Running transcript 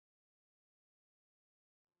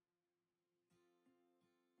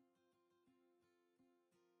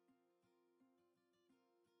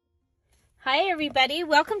Hi everybody,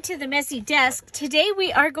 welcome to the Messy Desk. Today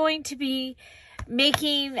we are going to be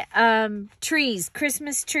making trees,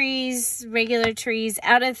 Christmas trees, regular trees,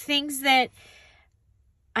 out of things that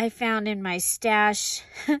I found in my stash.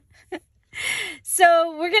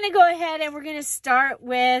 So we're going to go ahead and we're going to start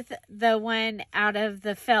with the one out of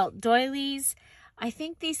the felt doilies. I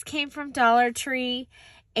think these came from Dollar Tree,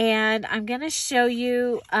 and I'm going to show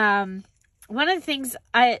you one of the things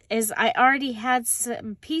I already had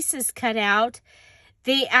some pieces cut out.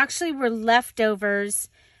 They actually were leftovers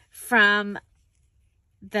from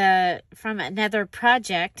another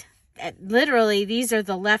project. Literally, these are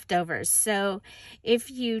the leftovers. So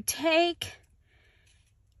if you take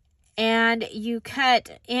and you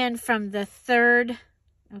cut in from the third,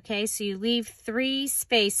 okay, so you leave 3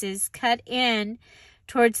 spaces, cut in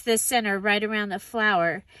towards the center right around the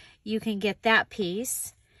flower, you can get that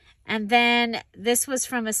piece. And then this was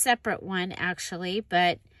from a separate one actually,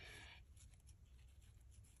 but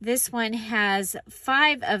this one has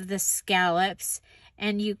 5 of the scallops,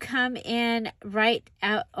 and you come in right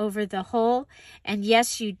out over the hole. And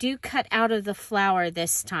yes, you do cut out of the flower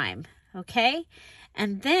this time, okay?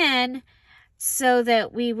 And then so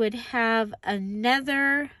that we would have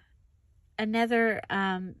another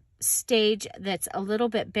stage that's a little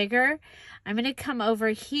bit bigger, I'm going to come over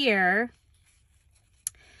here.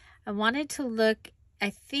 I wanted to look,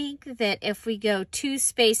 I think that if we go 2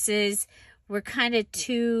 spaces, we're kind of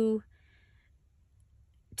too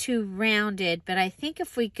rounded, but I think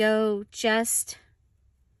if we go just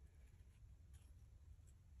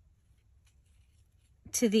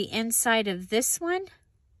to the inside of this one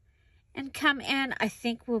and come in, I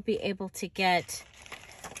think we'll be able to get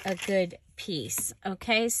a good piece.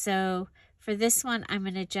 Okay, so for this one, I'm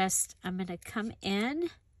going to come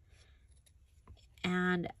in.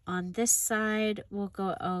 And on this side, we'll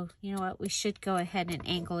go, oh, you know what? We should go ahead and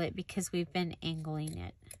angle it because we've been angling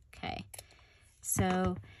it. Okay.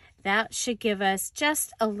 So that should give us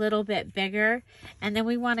just a little bit bigger. And then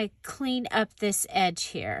we want to clean up this edge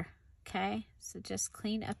here. Okay. So just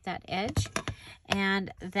clean up that edge.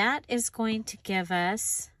 And that is going to give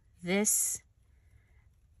us this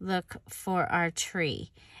look for our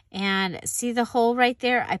tree. And see the hole right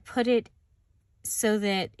there? I put it so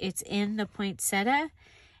that it's in the poinsettia,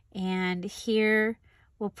 and here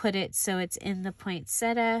we'll put it so it's in the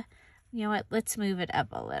poinsettia. You know what, let's move it up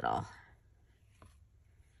a little.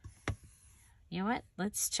 You know what,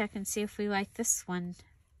 let's check and see if we like this one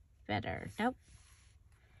better. Nope.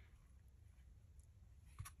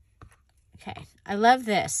 Okay, I love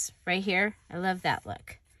this right here. I love that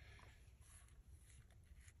look.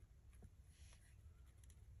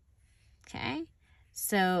 Okay.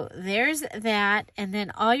 So there's that, and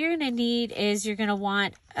then all you're going to need is you're going to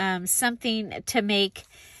want something to make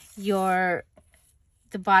the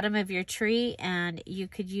bottom of your tree, and you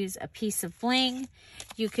could use a piece of bling.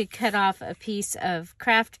 You could cut off a piece of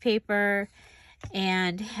craft paper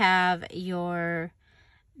and have the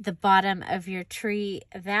bottom of your tree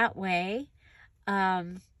that way.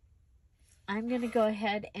 I'm going to go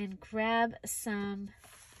ahead and grab some.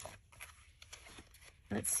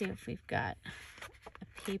 Let's see if we've got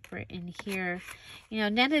paper in here. You know,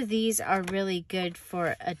 none of these are really good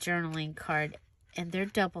for a journaling card, and they're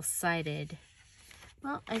double-sided.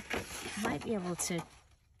 Well, I might be able to,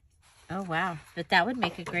 oh wow, but that would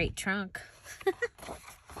make a great trunk.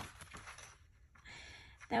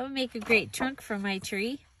 That would make a great trunk for my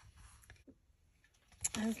tree.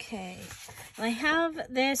 Okay, well, I have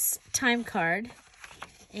this time card,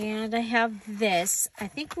 and I have this. I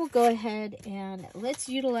think we'll go ahead and let's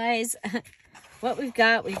utilize what we've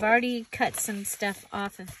got. We've already cut some stuff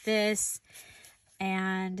off of this,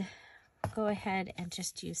 and go ahead and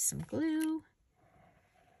just use some glue.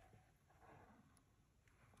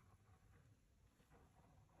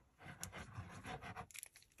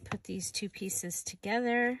 Put these 2 pieces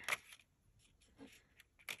together.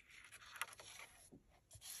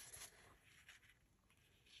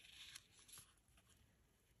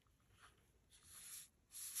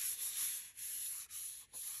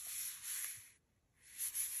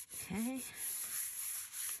 Okay.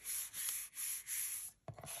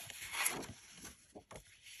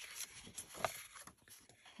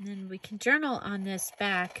 And then we can journal on this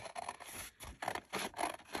back.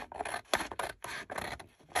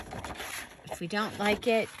 If we don't like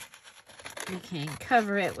it, we can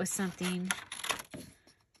cover it with something.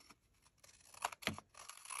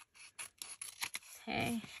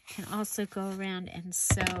 Okay. Can also go around and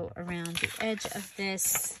sew around the edge of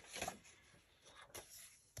this.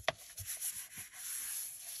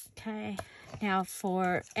 Okay, now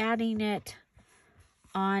for adding it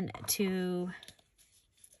on to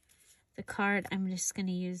the card, I'm just going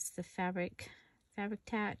to use the fabric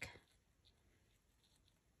tack.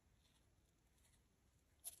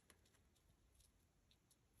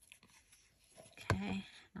 Okay,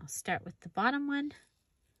 I'll start with the bottom one.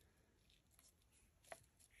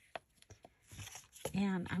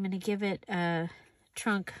 And I'm going to give it a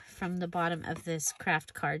trunk from the bottom of this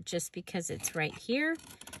craft card just because it's right here.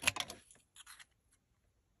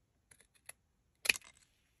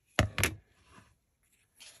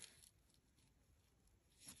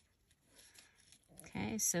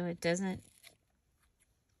 Okay, so it doesn't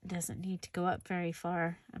need to go up very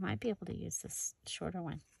far. I might be able to use this shorter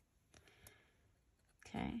one.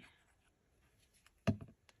 Okay.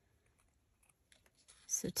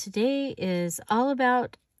 So today is all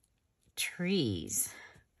about trees.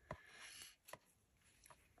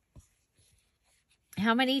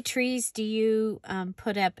 How many trees do you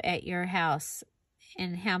put up at your house?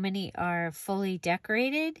 And how many are fully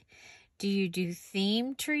decorated? Do you do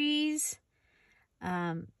theme trees?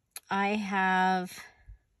 I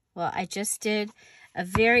just did a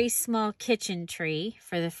very small kitchen tree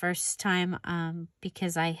for the first time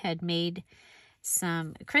because I had made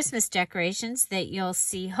some Christmas decorations that you'll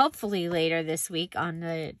see hopefully later this week on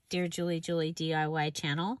the Dear Julie DIY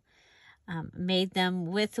channel. Made them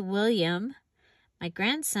with William, my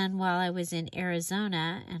grandson, while I was in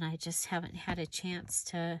Arizona, and I just haven't had a chance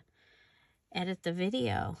to edit the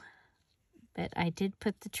video. But I did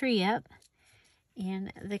put the tree up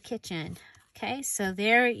in the kitchen. Okay, so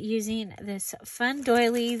they're using this fun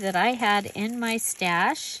doily that I had in my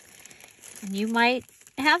stash. And you might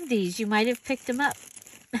have these. You might have picked them up.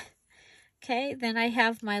 Okay, then I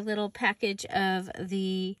have my little package of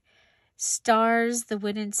the stars, the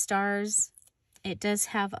wooden stars. It does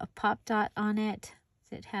have a pop dot on it.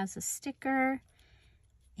 It has a sticker.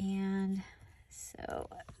 And so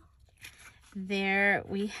there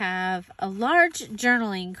we have a large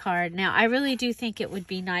journaling card. Now, I really do think it would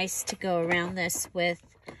be nice to go around this with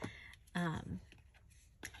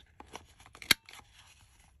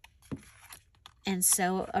and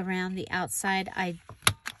sew around the outside. I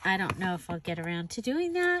don't know if I'll get around to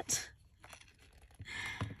doing that.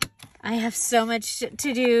 I have so much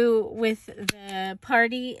to do with the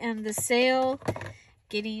party and the sale,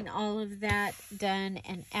 getting all of that done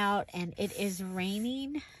and out, and it is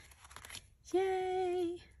raining.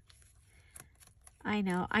 Yay! I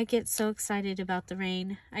know. I get so excited about the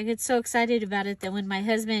rain. I get so excited about it that when my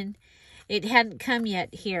husband, it hadn't come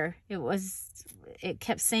yet here. It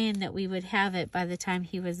kept saying that we would have it by the time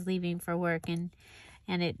he was leaving for work, and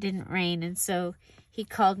it didn't rain. And so he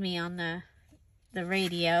called me on the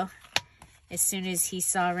radio as soon as he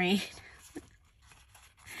saw rain.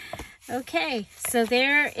 Okay, so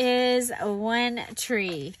there is one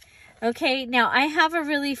tree. Okay, now I have a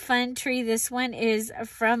really fun tree. This one is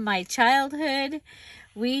from my childhood.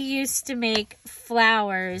 We used to make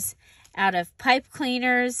flowers out of pipe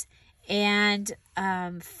cleaners and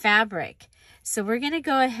fabric. So we're going to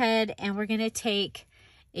go ahead and we're going to take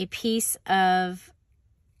a piece of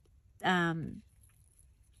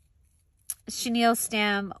chenille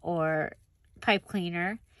stem or pipe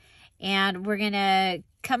cleaner, and we're going to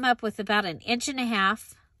come up with about 1.5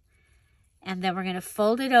 inches. And then we're going to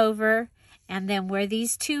fold it over, and then where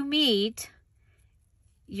these two meet,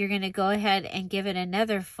 you're going to go ahead and give it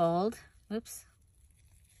another fold. Oops.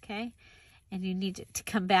 Okay. And you need to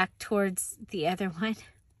come back towards the other one.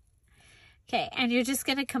 Okay. And you're just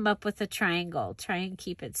going to come up with a triangle. Try and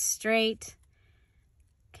keep it straight.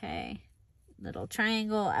 Okay. Little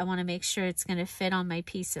triangle. I want to make sure it's going to fit on my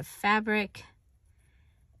piece of fabric.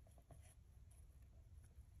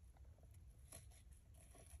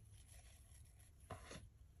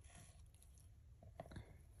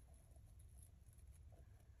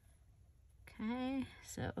 Okay,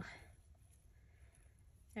 so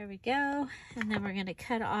there we go. And then we're going to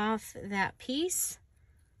cut off that piece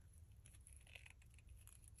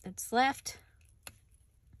that's left.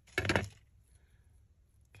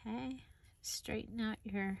 Okay, straighten out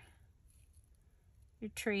your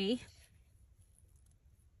tree.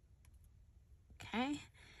 Okay,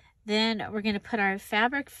 then we're going to put our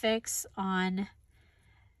fabric fix on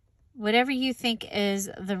whatever you think is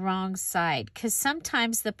the wrong side, because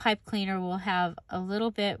sometimes the pipe cleaner will have a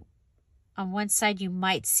little bit on one side. You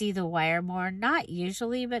might see the wire more, not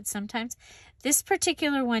usually, but sometimes. This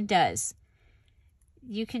particular one does.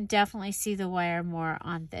 You can definitely see the wire more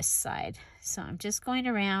on this side. So I'm just going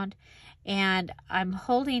around and I'm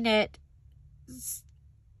holding it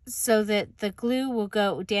so that the glue will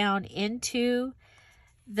go down into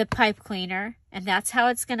the pipe cleaner, and that's how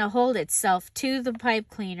it's going to hold itself to the pipe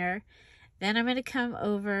cleaner. Then I'm going to come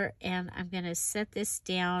over and I'm going to set this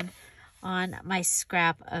down on my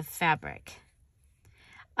scrap of fabric.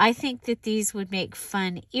 I think that these would make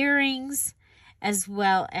fun earrings as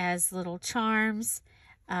well as little charms.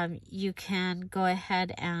 You can go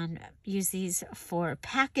ahead and use these for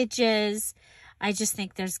packages. I just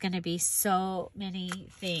think there's going to be so many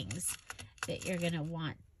things that you're going to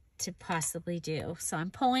want to possibly do. So I'm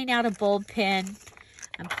pulling out a bulb pin.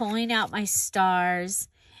 I'm pulling out my stars.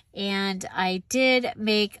 And I did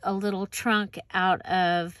make a little trunk out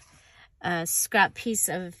of a scrap piece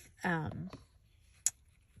of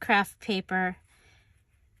craft paper.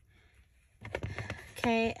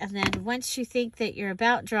 Okay, and then once you think that you're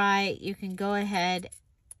about dry, you can go ahead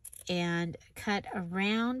and cut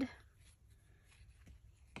around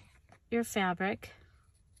your fabric.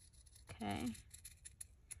 Okay.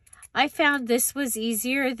 I found this was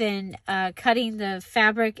easier than cutting the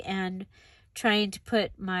fabric and trying to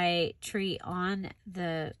put my tree on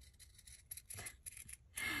the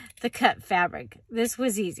cut fabric. This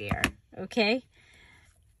was easier, okay?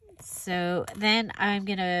 So then I'm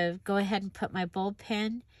going to go ahead and put my bulb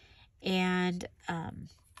pin, and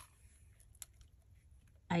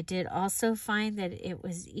I did also find that it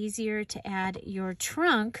was easier to add your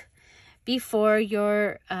trunk before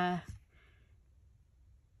your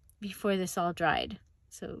before this all dried.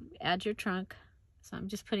 So add your trunk. So I'm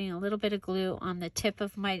just putting a little bit of glue on the tip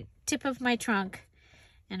of my trunk,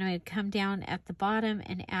 and I'm going to come down at the bottom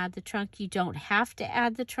and add the trunk. You don't have to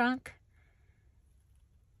add the trunk.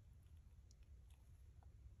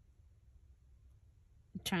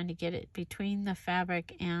 I'm trying to get it between the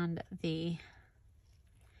fabric and the...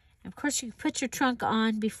 Of course, you put your trunk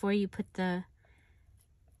on before you put the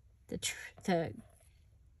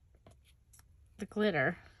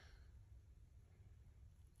glitter.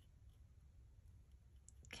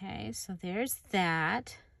 Okay, so there's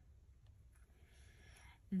that.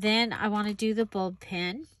 Then I want to do the bulb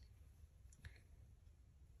pin.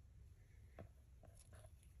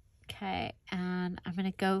 Okay, and I'm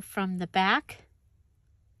going to go from the back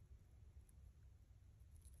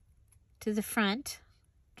to the front.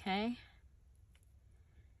 Okay,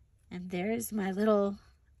 and there's my little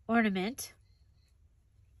ornament.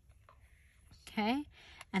 Okay,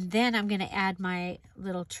 and then I'm going to add my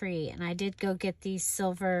little tree. And I did go get these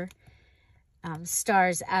silver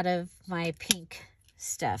stars out of my pink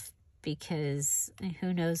stuff, because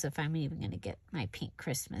who knows if I'm even going to get my pink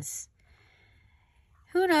Christmas.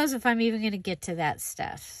 Who knows if I'm even going to get to that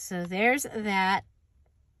stuff. So there's that.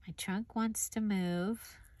 My trunk wants to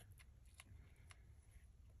move.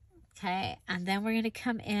 Okay, and then we're going to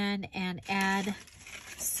come in and add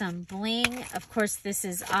some bling. Of course, this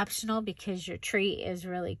is optional because your tree is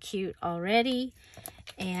really cute already.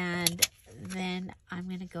 And then I'm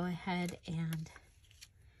going to go ahead and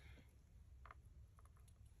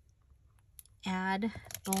add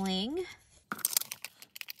bling.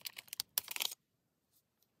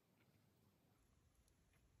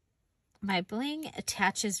 My bling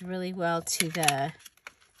attaches really well to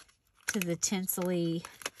the tinsel-y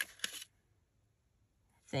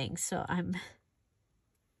thing, so I'm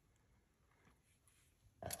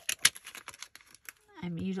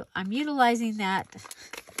utilizing that.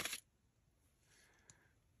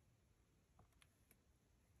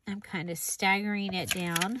 I'm kind of staggering it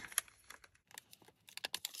down,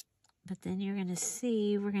 but then you're going to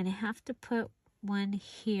see we're going to have to put one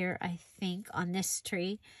here, I think, on this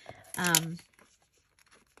tree, and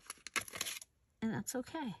that's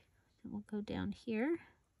okay. We'll go down here.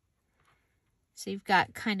 So you've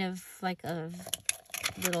got kind of like a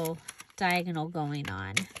little diagonal going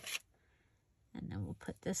on. And then we'll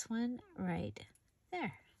put this one right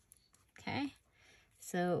there. Okay.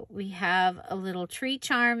 So we have a little tree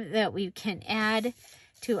charm that we can add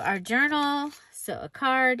to our journal. So a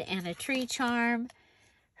card and a tree charm.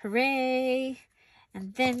 Hooray.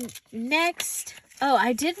 And then next, oh,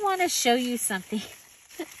 I did want to show you something.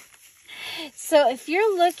 So if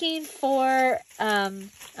you're looking for,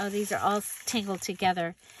 oh, these are all tangled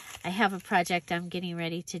together. I have a project I'm getting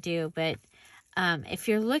ready to do, but if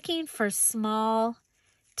you're looking for small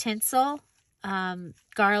tinsel,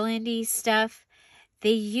 garlandy stuff,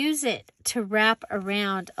 they use it to wrap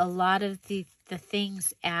around a lot of the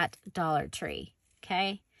things at Dollar Tree,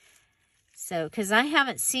 okay? So, because I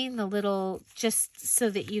haven't seen the little, just so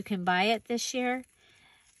that you can buy it this year,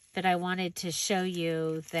 but I wanted to show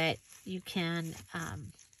you that you can,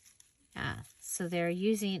 so they're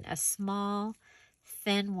using a small,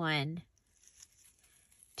 thin one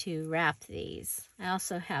to wrap these. I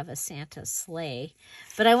also have a Santa sleigh,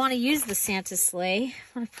 but I want to use the Santa sleigh.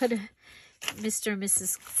 I want to put a Mr. and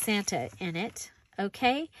Mrs. Santa in it.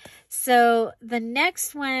 Okay, so the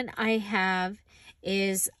next one I have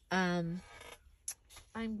is I'm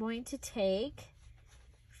going to take,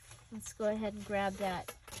 let's go ahead and grab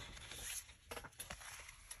that.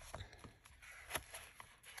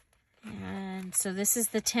 And so this is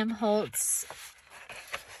the Tim Holtz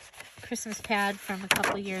Christmas pad from a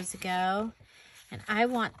couple years ago. And I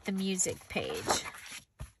want the music page.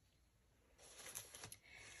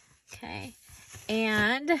 Okay.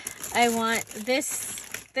 And I want this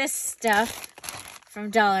stuff from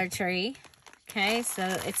Dollar Tree. Okay, so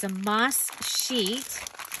it's a moss sheet.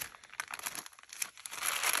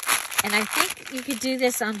 And I think you could do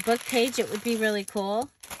this on book page. It would be really cool.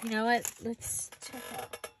 You know what? Let's check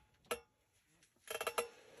out.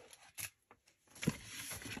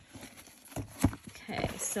 Okay,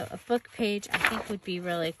 so a book page I think would be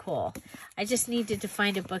really cool. I just needed to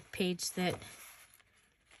find a book page that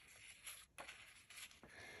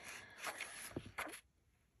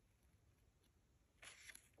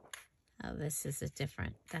oh, this is a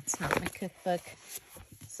different, that's not my cookbook.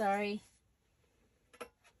 Sorry.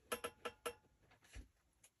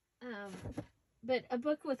 But a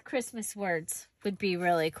book with Christmas words would be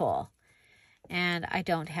really cool. And I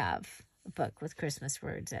don't have a book with Christmas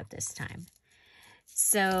words at this time.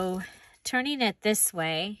 So turning it this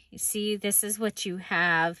way, you see this is what you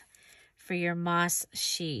have for your moss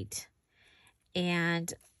sheet.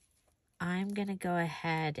 And I'm going to go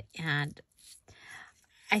ahead and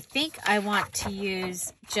I think I want to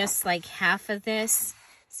use just like half of this.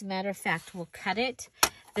 As a matter of fact, we'll cut it.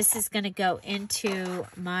 This is going to go into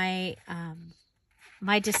my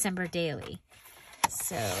my December daily.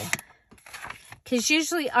 So, because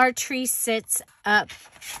usually our tree sits up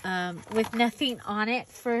with nothing on it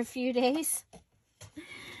for a few days.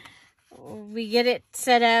 We get it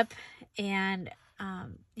set up, and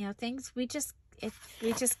you know, things we just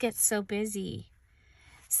get so busy.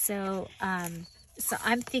 So so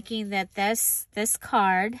I'm thinking that this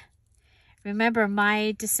card. Remember,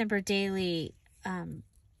 my December daily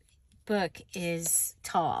book is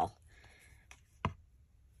tall.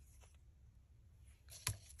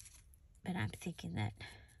 But I'm thinking that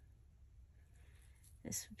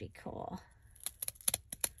this would be cool.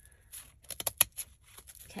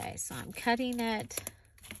 Okay, so I'm cutting it.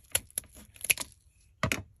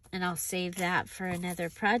 And I'll save that for another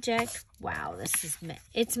project. Wow, this is,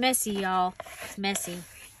 it's messy, y'all. It's messy.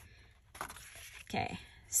 Okay,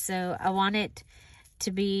 so I want it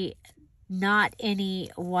to be not any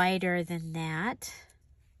wider than that.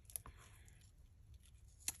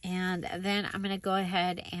 And then I'm going to go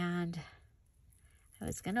ahead and I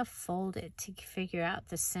was going to fold it to figure out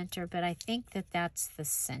the center, but I think that that's the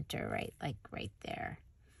center, right? Like right there.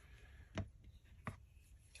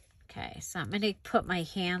 Okay, so I'm going to put my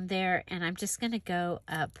hand there and I'm just going to go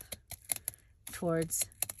up towards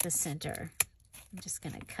the center. I'm just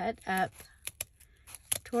going to cut up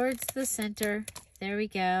towards the center. There we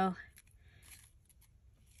go.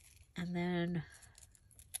 And then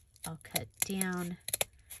I'll cut down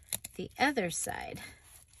the other side.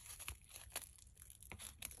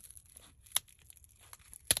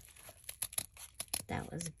 That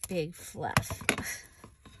was big fluff.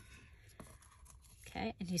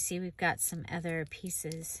 Okay, and you see we've got some other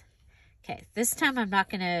pieces. Okay, this time I'm not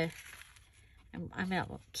gonna, I'm gonna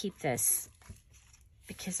keep this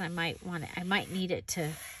because I might need it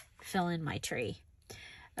to fill in my tree.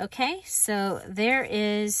 Okay, so there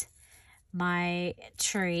is my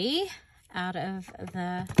tree out of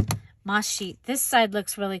the moss sheet. This side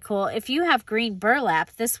looks really cool. If you have green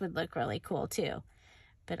burlap, this would look really cool too.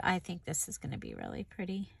 But I think this is going to be really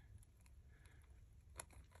pretty.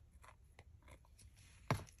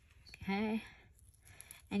 Okay.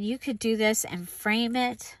 And you could do this and frame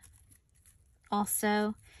it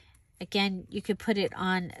also. Again, you could put it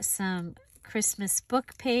on some Christmas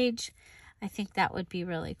book page. I think that would be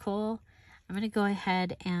really cool. I'm going to go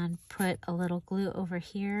ahead and put a little glue over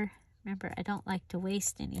here. Remember, I don't like to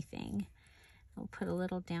waste anything. We'll put a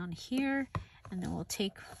little down here, and then we'll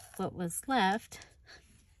take what was left.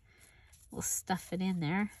 We'll stuff it in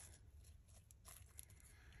there.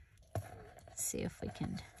 Let's see if we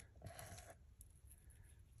can.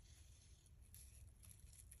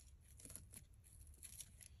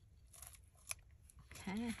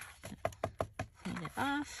 Okay, clean it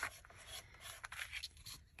off.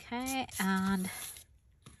 Okay, and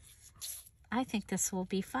I think this will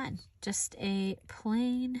be fun. Just a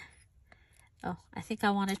plain, oh, I think I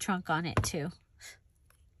want a trunk on it too.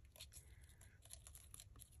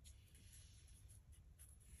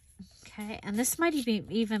 Okay, and this might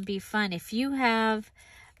even be fun if you have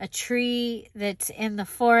a tree that's in the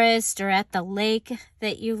forest or at the lake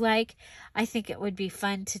that you like. I think it would be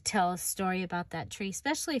fun to tell a story about that tree,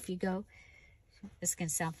 especially if you go This can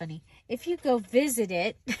sound funny. If you go visit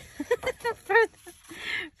it for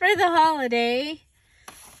the holiday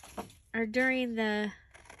or during the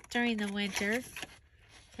winter.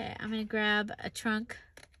 Okay, I'm gonna grab a trunk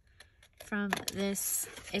from this.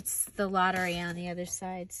 It's the lottery on the other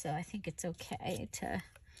side, so I think it's okay to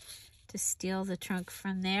steal the trunk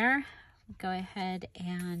from there. Go ahead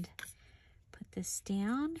and put this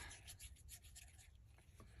down.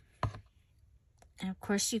 And of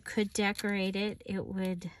course you could decorate it. It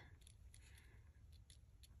would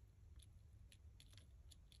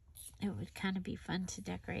kind of be fun to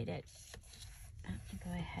decorate it.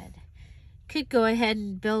 Go ahead. Could go ahead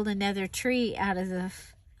and build another tree out of the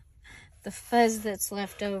fuzz that's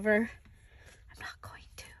left over. I'm not going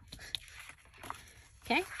to.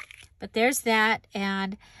 Okay, but there's that.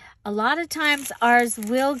 And a lot of times ours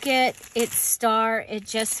will get its star. It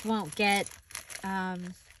just won't get,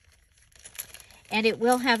 and it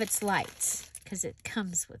will have its lights because it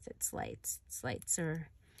comes with its lights. Its lights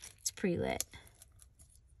it's pre-lit.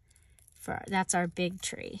 That's our big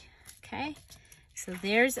tree. Okay, so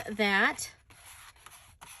there's that.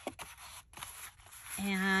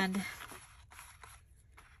 And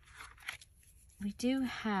we do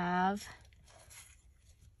have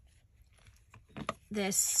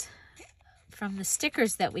this from the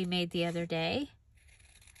stickers that we made the other day.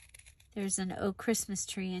 There's an Oh Christmas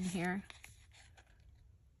tree in here.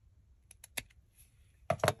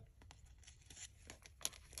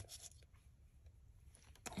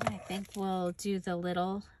 And I think we'll do the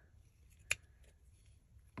little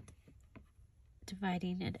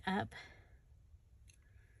dividing it up.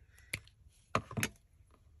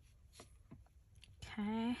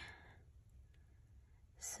 Okay.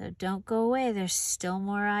 So don't go away. There's still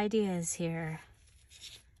more ideas here.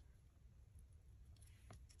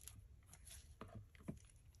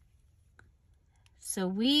 So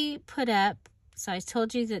we put up, so I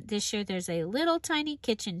told you that this year there's a little tiny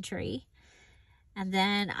kitchen tree. And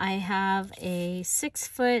then I have a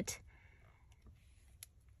 6-foot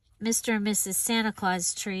Mr. and Mrs. Santa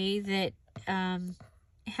Claus tree that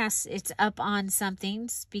it's up on something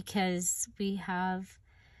because we have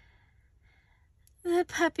the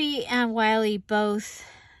puppy and Wiley both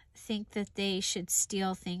think that they should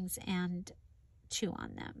steal things and chew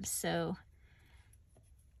on them. So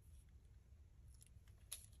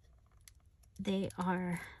they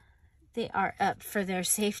are up for their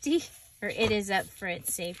safety, or it is up for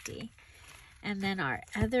its safety. And then our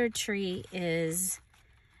other tree is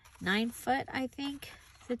 9 foot, I think,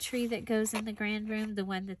 the tree that goes in the grand room, the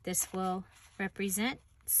one that this will represent.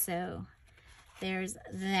 So there's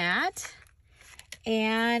that.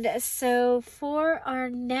 And so for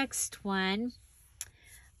our next one,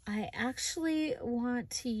 I actually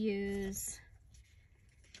want to use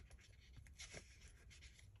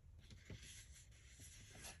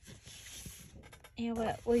you know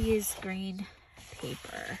what, we'll use green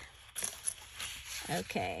paper.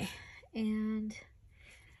 Okay, and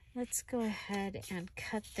let's go ahead and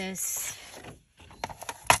cut this.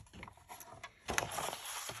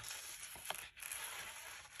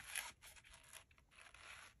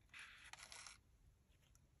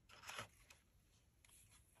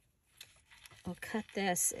 We'll cut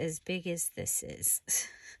this as big as this is.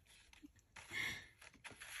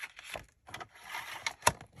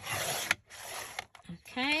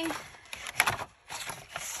 Okay,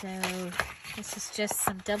 so this is just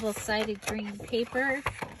some double-sided green paper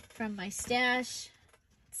from my stash.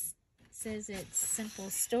 It says it's Simple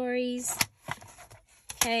Stories.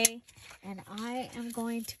 Okay, and I am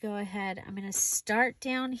going to go ahead, I'm going to start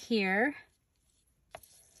down here,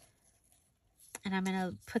 and I'm going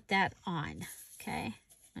to put that on, okay?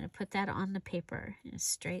 I'm going to put that on the paper in a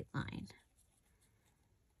straight line.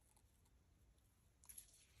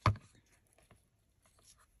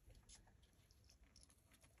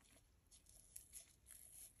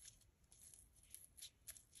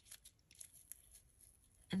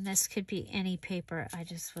 And this could be any paper. I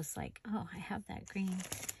just was like, oh, I have that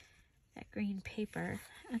green paper.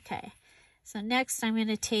 Okay, so next I'm going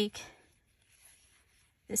to take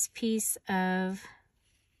this piece of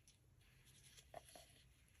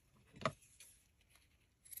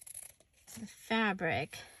the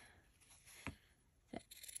fabric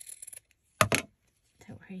that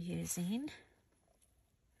we're using.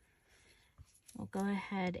 We'll go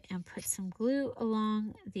ahead and put some glue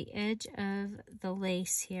along the edge of the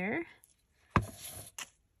lace here.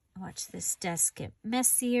 Watch this desk get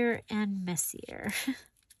messier and messier.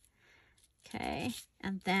 Okay,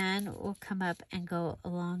 and then we'll come up and go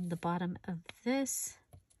along the bottom of this.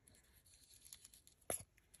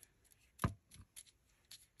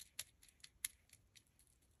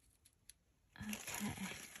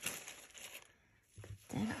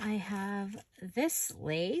 then I have this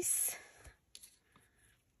lace.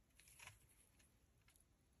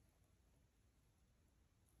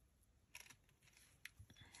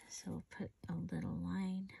 So we'll put a little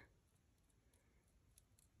line.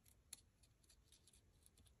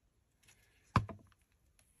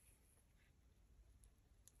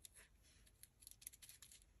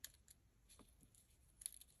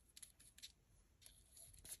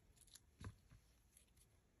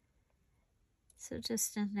 So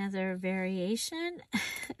just another variation.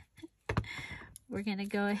 We're going to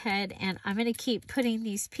go ahead and I'm going to keep putting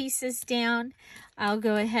these pieces down. I'll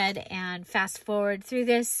go ahead and fast forward through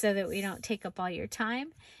this so that we don't take up all your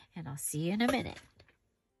time, and I'll see you in a minute.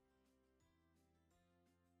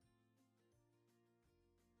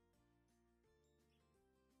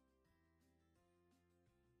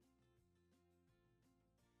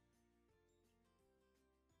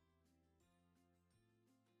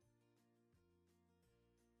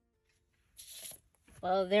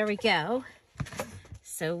 Well, there we go.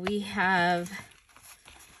 So we have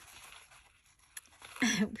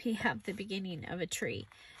the beginning of a tree.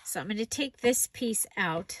 So I'm going to take this piece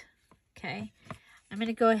out, okay? I'm going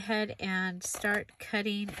to go ahead and start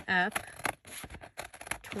cutting up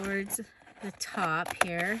towards the top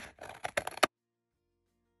here.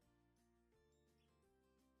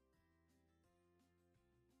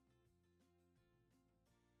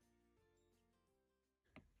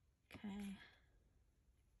 Okay.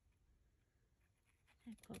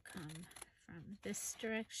 It will come from this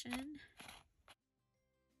direction.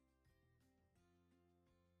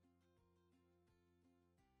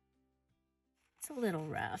 It's a little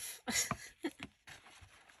rough,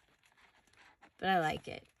 but I like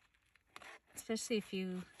it. Especially if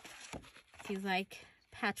you like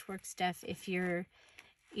patchwork stuff. If you're,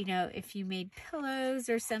 you know, if you made pillows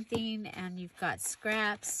or something and you've got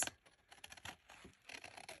scraps,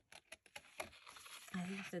 I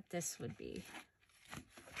think that this would be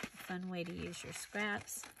a fun way to use your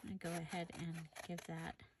scraps. I'm going to go ahead and give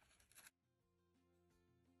that.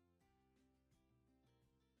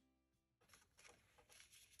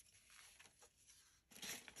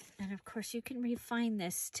 And of course you can refine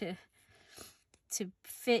this to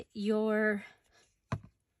fit your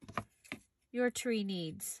tree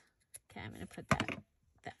needs. Okay, I'm going to put that.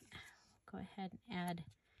 Go ahead and add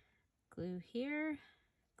glue here,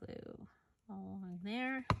 glue all along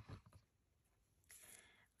there.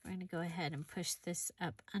 We're going to go ahead and push this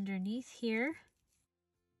up underneath here.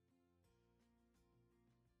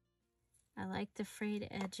 I like the frayed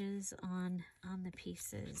edges on the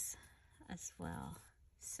pieces as well.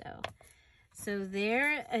 So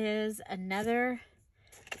there is another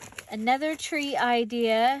tree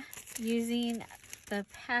idea using the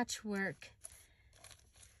patchwork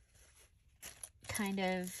kind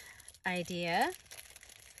of idea.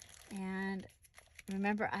 And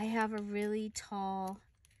remember, I have a really tall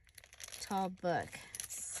book,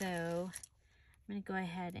 so I'm going to go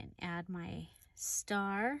ahead and add my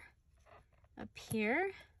star up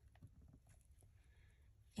here.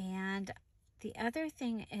 And the other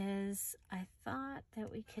thing is, I thought that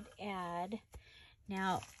we could add,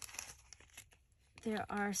 now there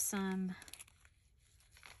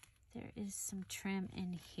is some trim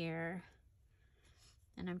in here,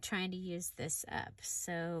 and I'm trying to use this up.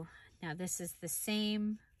 So now this is the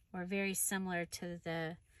same or very similar to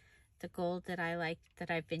the gold that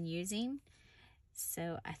I've been using.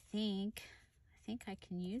 So I think I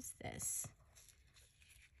can use this.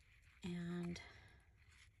 And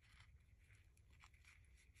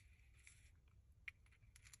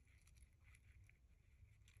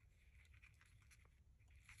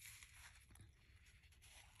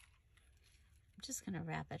I'm just going to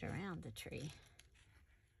wrap it around the tree.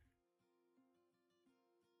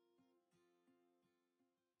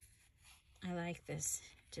 I like this.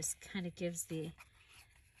 Just kind of gives the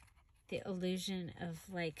illusion of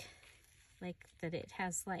like that it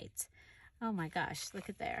has lights. Oh my gosh, look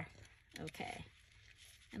at there. Okay.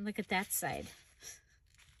 And look at that side.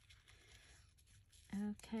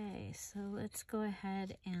 Okay, so let's go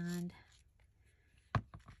ahead and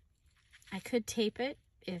I could tape it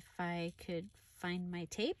if I could find my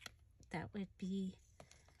tape. That would be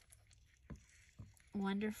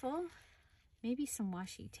wonderful. Maybe some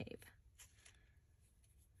washi tape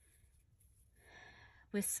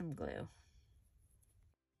with some glue.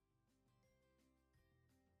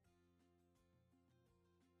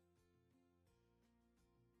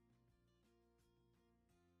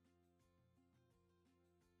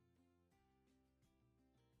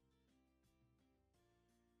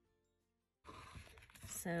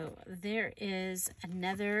 So there is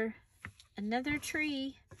another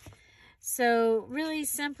tree So really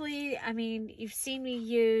simply, I mean, you've seen me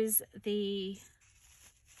use the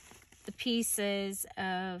pieces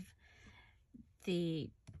of the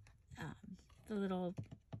little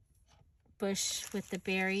bush with the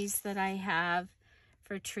berries that I have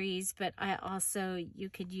for trees, but I also, you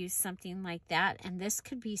could use something like that, and this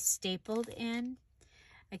could be stapled in.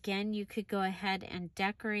 Again, you could go ahead and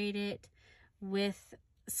decorate it with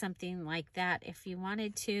something like that if you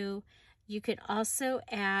wanted to. You could also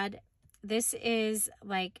add, this is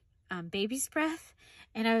like baby's breath,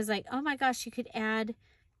 and I was like, oh my gosh, you could add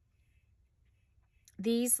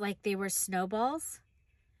these like they were snowballs,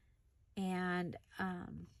 and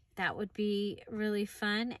that would be really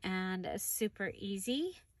fun and super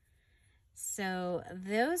easy. So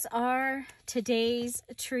those are today's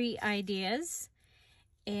tree ideas,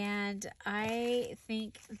 and I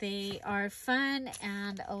think they are fun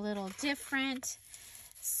and a little different.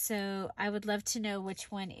 So I would love to know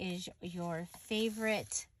which one is your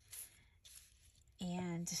favorite.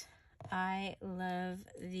 And I love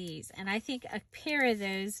these. And I think a pair of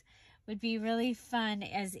those would be really fun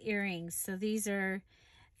as earrings. So these are,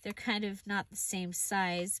 they're kind of not the same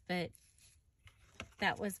size, but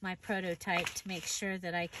that was my prototype to make sure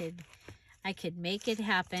that I could make it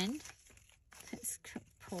happen. Let's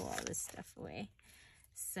pull all this stuff away.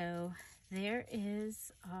 So there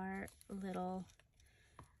is our little,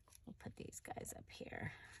 we'll put these guys up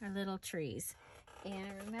here, our little trees.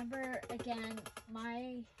 And remember, again,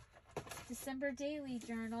 my December daily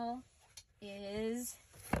journal is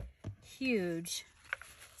huge.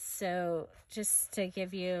 So just to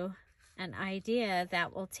give you an idea,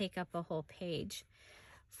 that will take up a whole page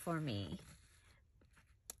for me.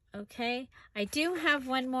 Okay, I do have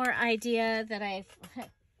one more idea that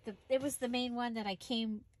it was the main one that I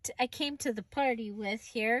came to the party with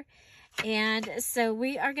here. And so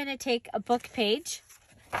we are going to take a book page.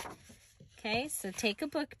 Okay, so take a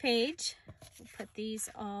book page. We'll put these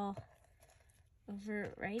all over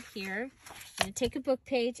right here. You're going to take a book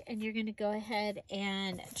page and you're going to go ahead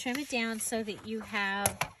and trim it down so that you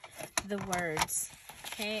have the words.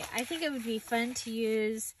 Okay, I think it would be fun to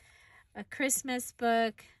use a Christmas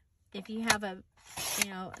book. If you have a, you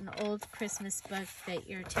know, an old Christmas book that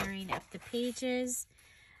you're tearing up the pages,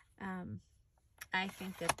 I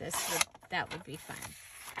think that that would be fun.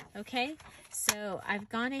 Okay, so I've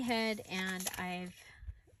gone ahead and I've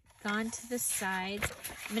gone to the sides.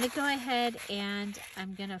 I'm going to go ahead and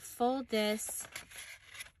I'm going to fold this.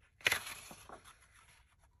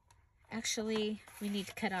 Actually, we need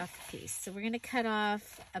to cut off a piece. So we're going to cut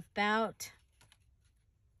off about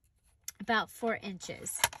 4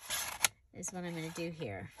 inches is what I'm going to do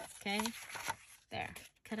here. Okay, there.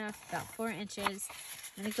 Cut off about 4 inches.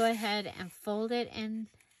 I'm going to go ahead and fold it in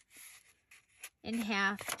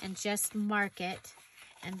half and just mark it,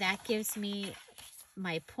 and that gives me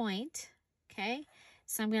my point. Okay,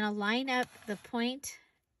 so I'm going to line up the point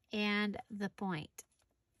and the point.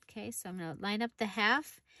 Okay, so I'm going to line up the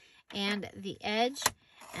half and the edge,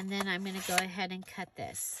 and then I'm going to go ahead and cut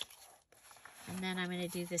this. And then I'm going to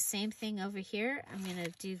do the same thing over here. I'm going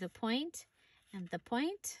to do the point and the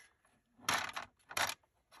point.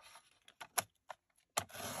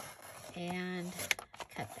 And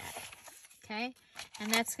cut that. Okay,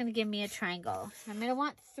 and that's going to give me a triangle. I'm going to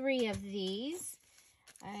want 3 of these.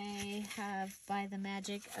 I have, by the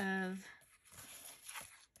magic of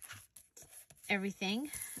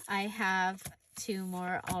everything, I have 2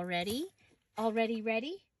 more already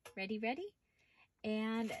ready.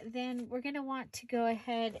 And then we're going to want to go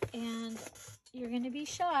ahead and you're going to be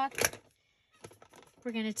shocked.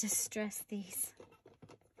 We're going to distress these.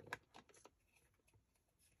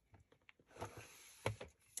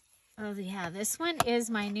 Oh yeah, this one is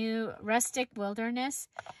my new Rustic Wilderness.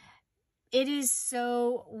 It is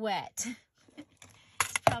so wet.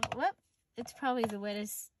 It's probably the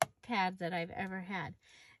wettest pad that I've ever had.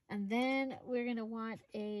 And then we're going to want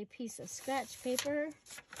a piece of scratch paper.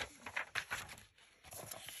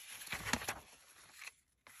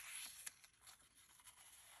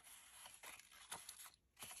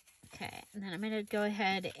 Okay, and then I'm going to go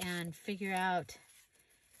ahead and figure out.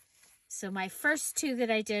 So my first 2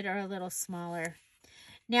 that I did are a little smaller.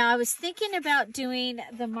 Now I was thinking about doing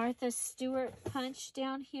the Martha Stewart punch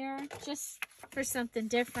down here just for something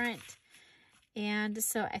different. And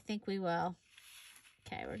so I think we will.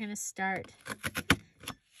 Okay, we're going to start.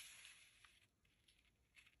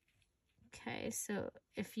 Okay, so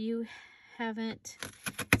if you haven't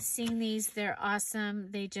seen these, they're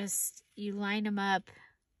awesome. They just, you line them up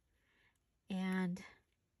and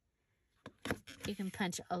you can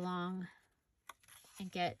punch along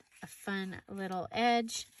and get a fun little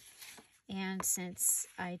edge. And since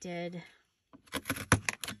I did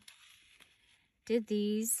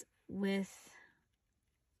these with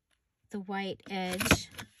the white edge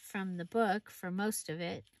from the book for most of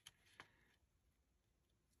it,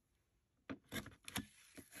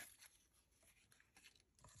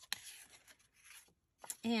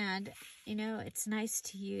 and you know, it's nice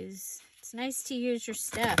to use your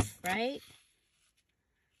stuff, right?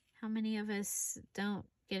 How many of us don't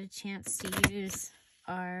get a chance to use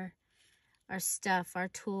our stuff, our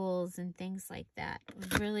tools and things like that?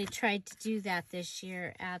 We've really tried to do that this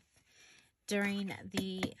year during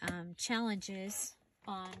the challenges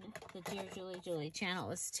on the Dear Julie Julie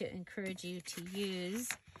channel, is to encourage you to use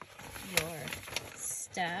your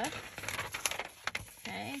stuff.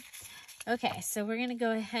 Okay, so we're going to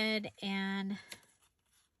go ahead and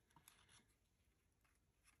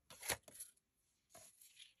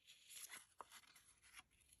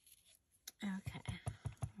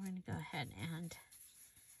we're going to go ahead and,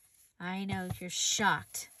 I know you're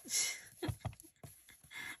shocked.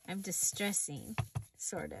 I'm distressing,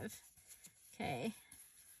 sort of. Okay.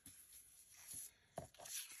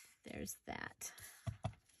 There's that.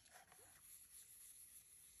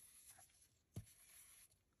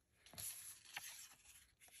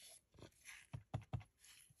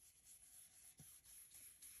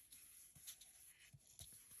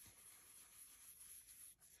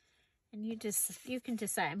 And you can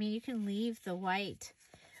decide. I mean, you can leave the white.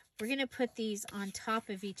 We're going to put these on top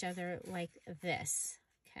of each other like this,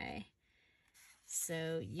 okay?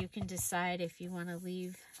 So you can decide if you want to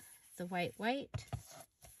leave the white.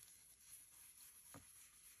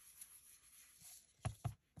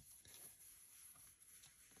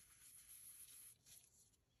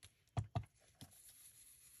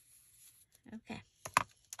 Okay.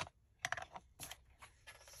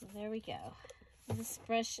 So there we go. This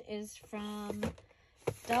brush is from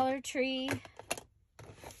Dollar Tree.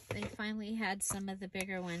 They finally had some of the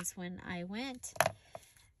bigger ones when I went.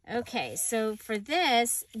 Okay, so for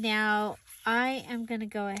this, now I am going to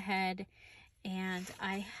go ahead and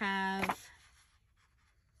I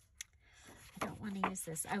don't want to use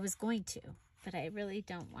this. I was going to, but I really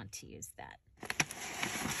don't want to use that. I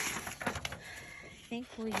think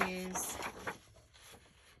we'll use,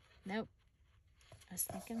 nope, I was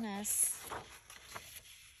thinking this.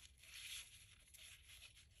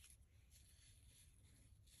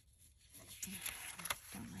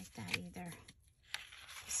 Don't like that either.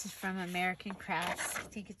 This is from American Crafts. I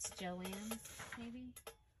think it's Joann's, maybe.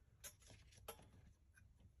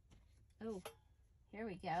 Oh, here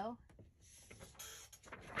we go.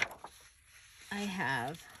 I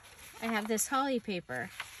have this holly paper.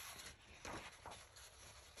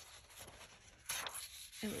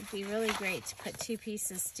 It would be really great to put two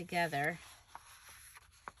pieces together.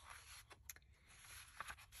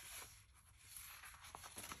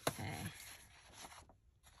 Okay.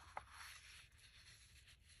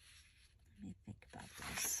 Let me think about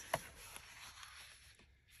this.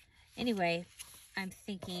 Anyway, I'm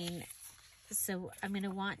thinking, so I'm going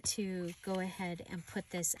to want to go ahead and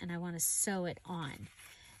put this, and I want to sew it on.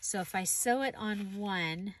 So if I sew it on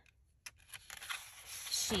one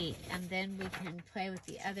sheet, and then we can play with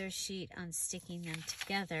the other sheet on sticking them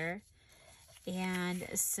together. And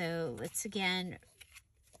so let's again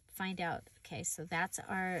find out. Okay, so that's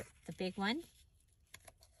the big one.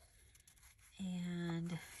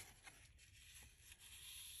 And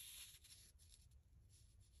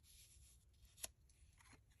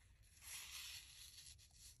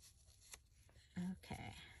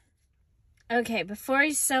okay, before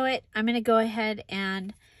I sew it, I'm going to go ahead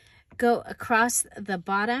and go across the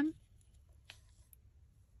bottom.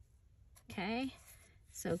 Okay,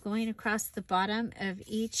 so going across the bottom of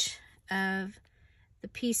each of the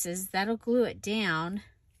pieces, that'll glue it down.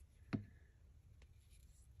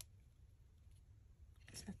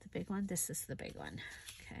 Is that the big one? This is the big one.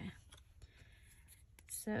 Okay,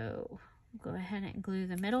 so go ahead and glue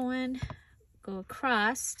the middle one, go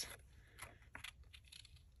across,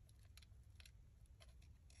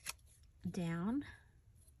 down.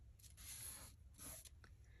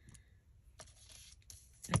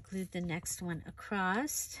 I glued the next one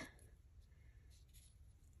across.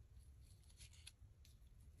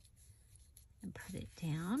 And put it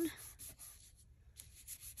down.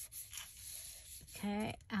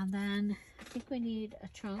 Okay, and then I think we need a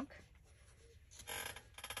trunk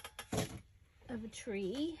of a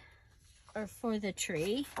tree, or for the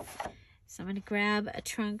tree. So I'm going to grab a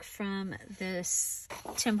trunk from this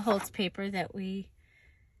Tim Holtz paper that we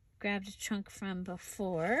grabbed a trunk from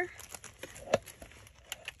before.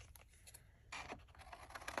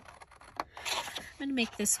 I'm going to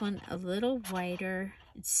make this one a little wider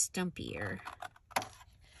It's stumpier.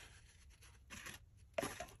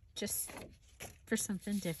 Just for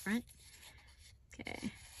something different.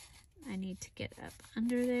 Okay, I need to get up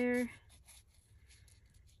under there.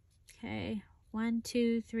 Okay, 1,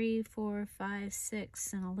 2, 3, 4, 5,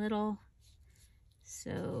 6, and a little.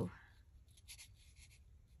 So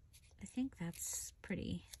I think that's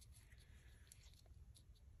pretty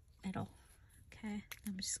middle. Okay,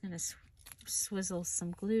 I'm just gonna swizzle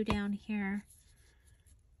some glue down here.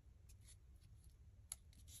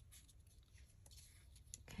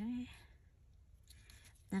 Okay.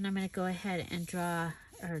 Then I'm going to go ahead and draw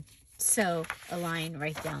or sew a line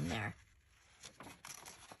right down there.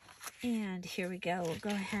 And here we go. We'll go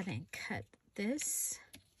ahead and cut this.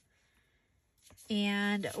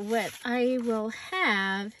 And what I will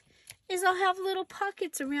have is I'll have little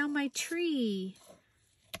pockets around my tree.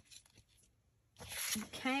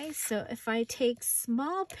 Okay, so if I take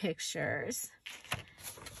small pictures,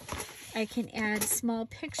 I can add small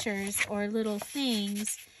pictures or little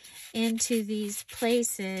things into these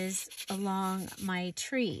places along my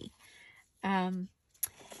tree.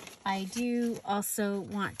 I do also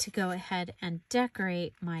want to go ahead and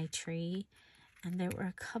decorate my tree, and there were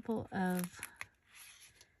a couple of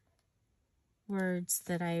words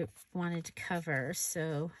that I wanted to cover,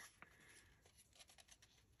 so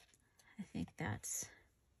I think that's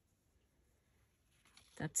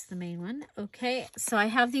the main one. Okay, so I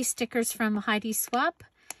have these stickers from Heidi Swap,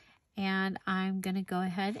 and I'm going to go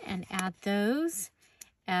ahead and add those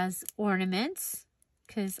as ornaments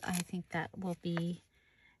because I think that will be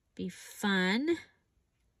fun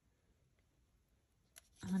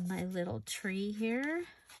on my little tree here.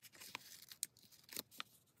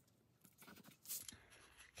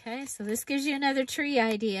 Okay, so this gives you another tree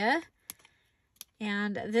idea.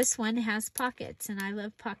 And this one has pockets, and I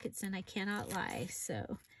love pockets, and I cannot lie.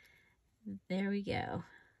 So there we go.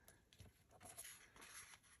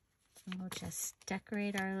 And we'll just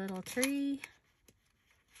decorate our little tree.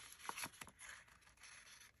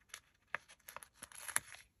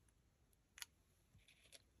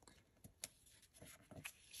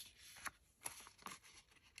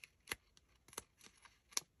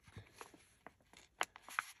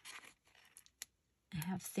 I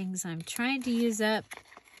have things I'm trying to use up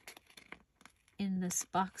in this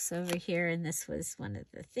box over here, and this was one of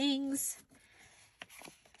the things.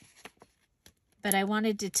 But I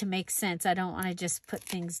wanted it to make sense. I don't want to just put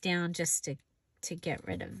things down just to get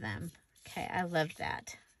rid of them. Okay, I love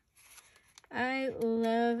that. I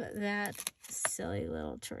love that silly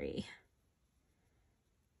little tree.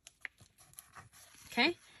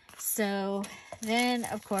 Okay, so then,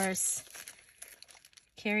 of course,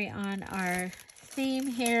 carry on our theme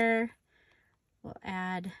here. We'll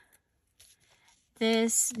add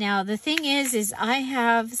this. Now, the thing is I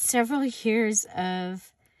have several years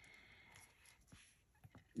of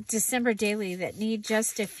December daily that need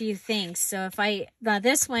just a few things. So if now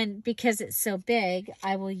this one, because it's so big,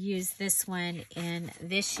 I will use this one in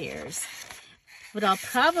this year's. What I'll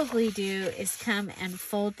probably do is come and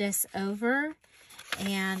fold this over,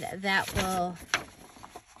 and that will,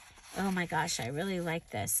 oh my gosh, I really like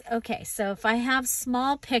this. Okay, so if I have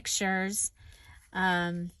small pictures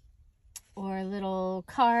or little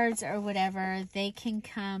cards or whatever, they can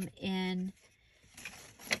come in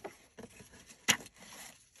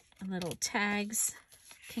little tags,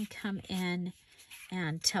 can come in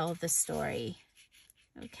and tell the story.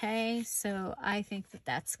 Okay, so I think that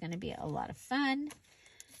that's going to be a lot of fun.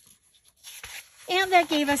 And that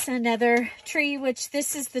gave us another tree, which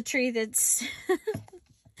this is the tree that's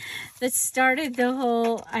that started the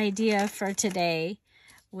whole idea for today,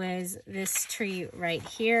 was this tree right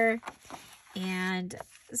here. And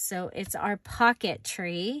so it's our pocket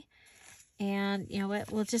tree. And you know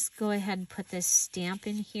what, we'll just go ahead and put this stamp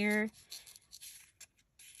in here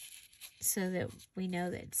so that we know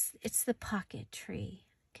that it's the pocket tree.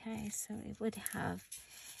 Okay, so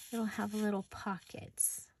it'll have little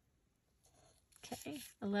pockets. Okay,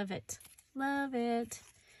 I love it. Love it.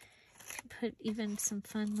 Put even some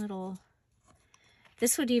fun little,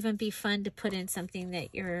 this would even be fun to put in something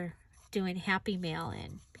that you're doing Happy Mail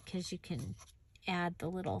in, because you can add the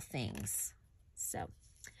little things. So,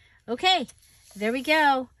 okay, there we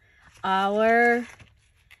go. Our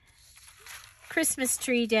Christmas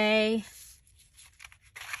tree day.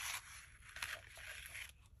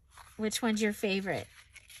 Which one's your favorite?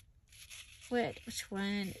 Which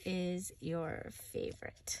one is your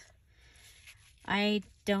favorite? I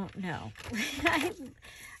don't know.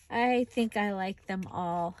 I think I like them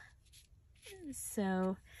all.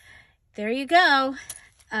 So there you go.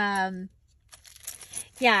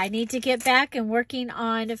 yeah, I need to get back and working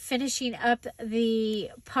on finishing up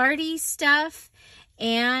the party stuff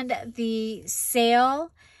and the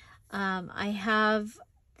sale. I have,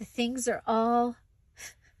 the things are all,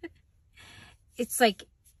 it's like,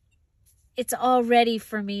 it's all ready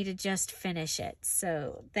for me to just finish it.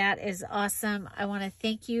 So that is awesome. I want to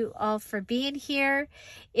thank you all for being here.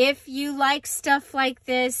 If you like stuff like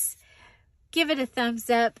this, give it a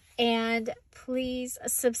thumbs up and please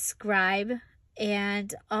subscribe.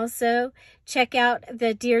 And also check out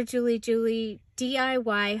the Dear Julie Julie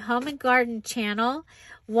DIY Home and Garden channel.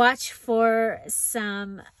 Watch for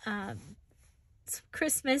some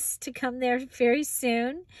Christmas to come there very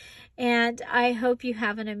soon. And I hope you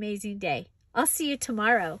have an amazing day. I'll see you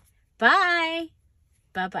tomorrow. Bye.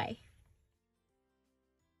 Bye-bye.